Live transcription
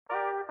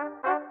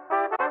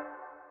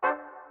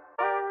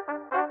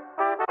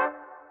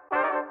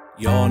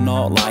You're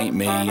not like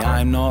me,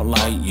 I'm not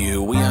like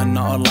you. We are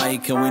not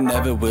alike and we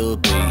never will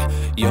be.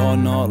 You're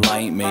not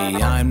like me,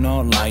 I'm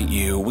not like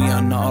you. We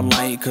are not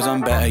alike cause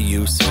I'm better,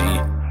 you see.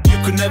 You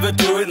could never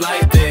do it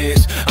like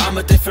this. I'm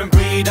a different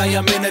breed, I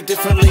am in a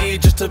different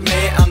league. Just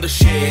admit I'm the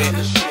shit.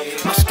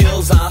 My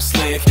skills are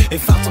slick. In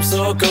fact I'm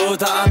so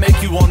good that I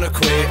make you wanna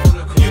quit.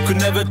 You could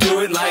never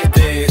do it like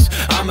this.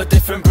 I'm a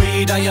different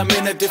breed, I am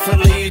in a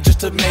different league.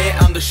 Just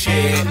admit I'm the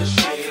shit.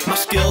 My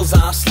skills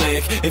are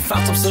slick. In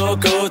fact I'm so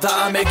good that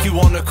I make you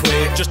wanna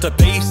quit. Just a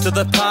piece of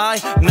the pie?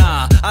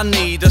 Nah, I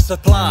need a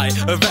supply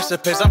of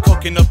recipes. I'm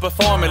cooking up a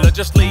formula,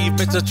 just leave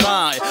me to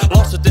try.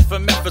 Lots of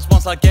different methods,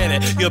 once I get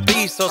it you'll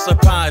be so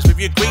surprised with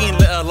your green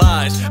little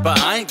lies. But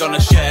I ain't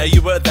gonna share,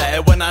 you were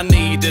there when I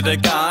needed a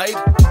guide.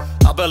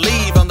 I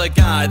believe I'm the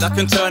guy that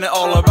can turn it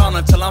all around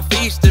until I'm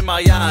feasting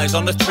my eyes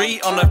on the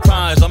treat, on the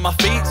prize, on my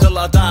feet till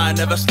I die.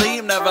 Never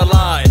sleep, never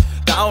lie.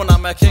 Down,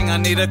 I'm a king, I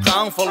need a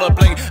crown full of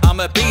bling. I'm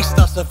a beast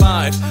that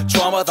survived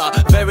trauma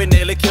that very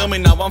nearly killed me.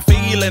 Now I'm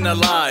feeling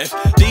alive.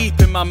 Deep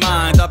in my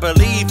mind, I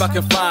believe I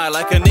can fly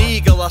like an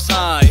eagle that's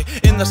high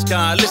in the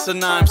sky.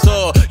 Listen, I'm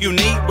so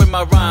unique with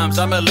my rhymes.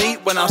 I'm elite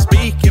when I'm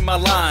speaking my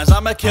lines.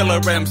 I'm a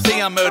killer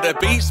MC, I murder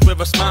beats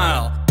with a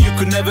smile. You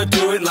could never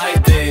do it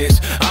like this.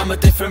 I'm a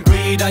different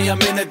breed, I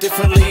am in a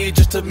different league.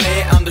 Just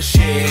admit I'm the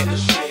shit.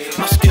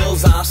 My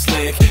skills are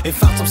slick. In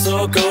fact I'm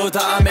so good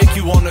that I make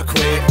you wanna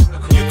quit.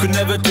 You could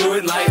never do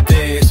it like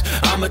this.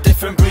 I'm a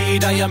different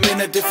breed, I am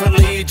in a different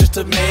league. Just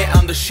admit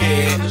I'm the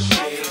shit.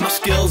 My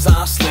skills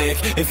are slick.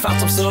 In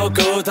fact I'm so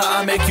good that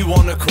I make you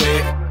wanna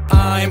quit.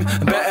 I'm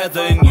better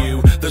than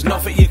you. There's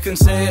nothing you can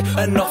say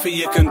and nothing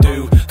you can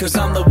do, cause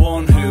I'm the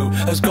one who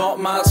has got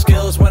mad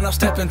skills when I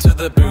step into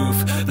the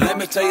booth. Let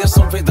me tell you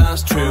something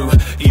that's true.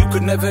 You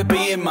could never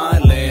be in my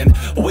lane.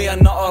 We are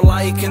not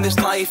alike in this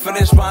life and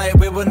it's right,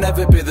 we will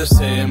never be the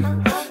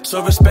same.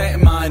 So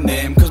respect my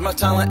name, cause my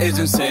talent is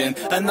insane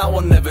and that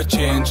will never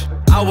change.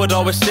 I would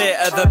always sit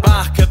at the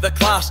back of the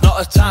class,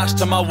 not attached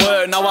to my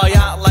work. Now I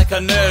act like a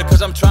nerd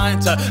cause I'm trying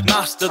to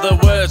master the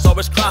words.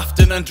 Always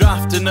crafting and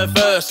drafting a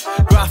verse,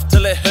 graft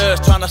till it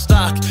hurts, trying to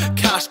stack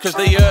cash cause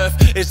the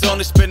earth is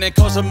only spinning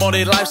cause of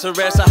money. Life's a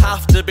race, I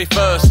have to be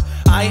first.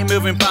 I ain't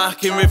moving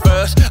back in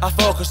reverse. I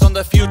focus on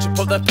the future,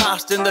 put the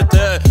past in the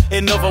dirt.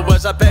 In other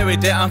words, I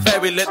buried it, I'm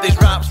very lit, these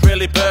raps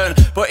really burn.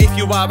 But if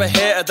you are a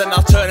hater, then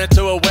I'll turn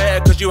into a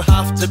waiter, cause you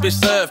have to be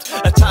served.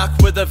 Attack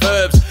with the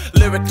verbs,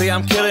 lyrically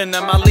I'm killing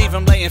them. I leave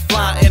them laying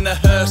flat in a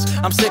hearse.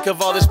 I'm sick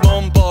of all this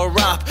mumbo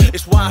rap,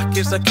 it's whack,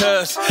 it's a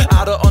curse.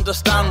 I don't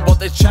understand what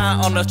they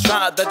chant on the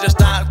track, they're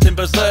just acting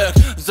berserk.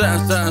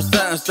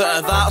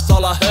 That's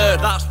all I heard,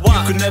 that's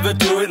why. You could never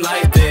do it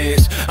like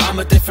this. I'm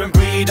a different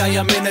breed, I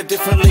am in a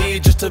different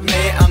league. Just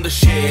admit I'm the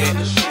shit.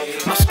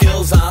 My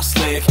skills are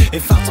slick.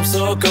 In fact I'm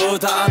so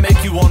good that I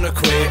make you wanna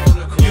quit.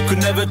 You could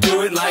never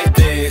do it like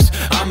this.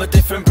 I'm a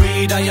different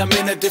breed, I am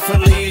in a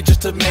different league.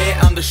 Just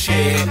admit I'm the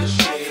shit.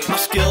 My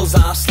skills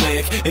are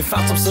slick. In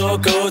fact I'm so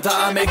good that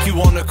I make you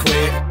wanna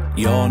quit.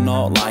 You're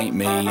not like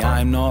me,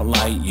 I'm not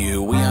like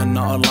you. We are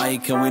not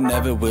alike and we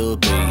never will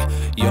be.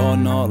 You're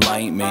not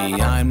like me,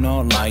 I'm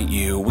not like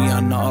you. We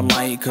are not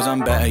alike cause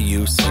I'm better,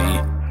 you see.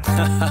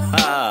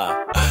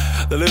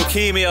 The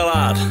Leukemia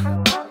Lad,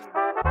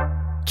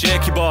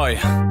 Jakey boy,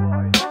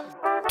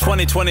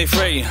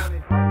 2023.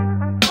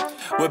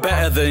 We're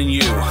better than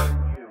you.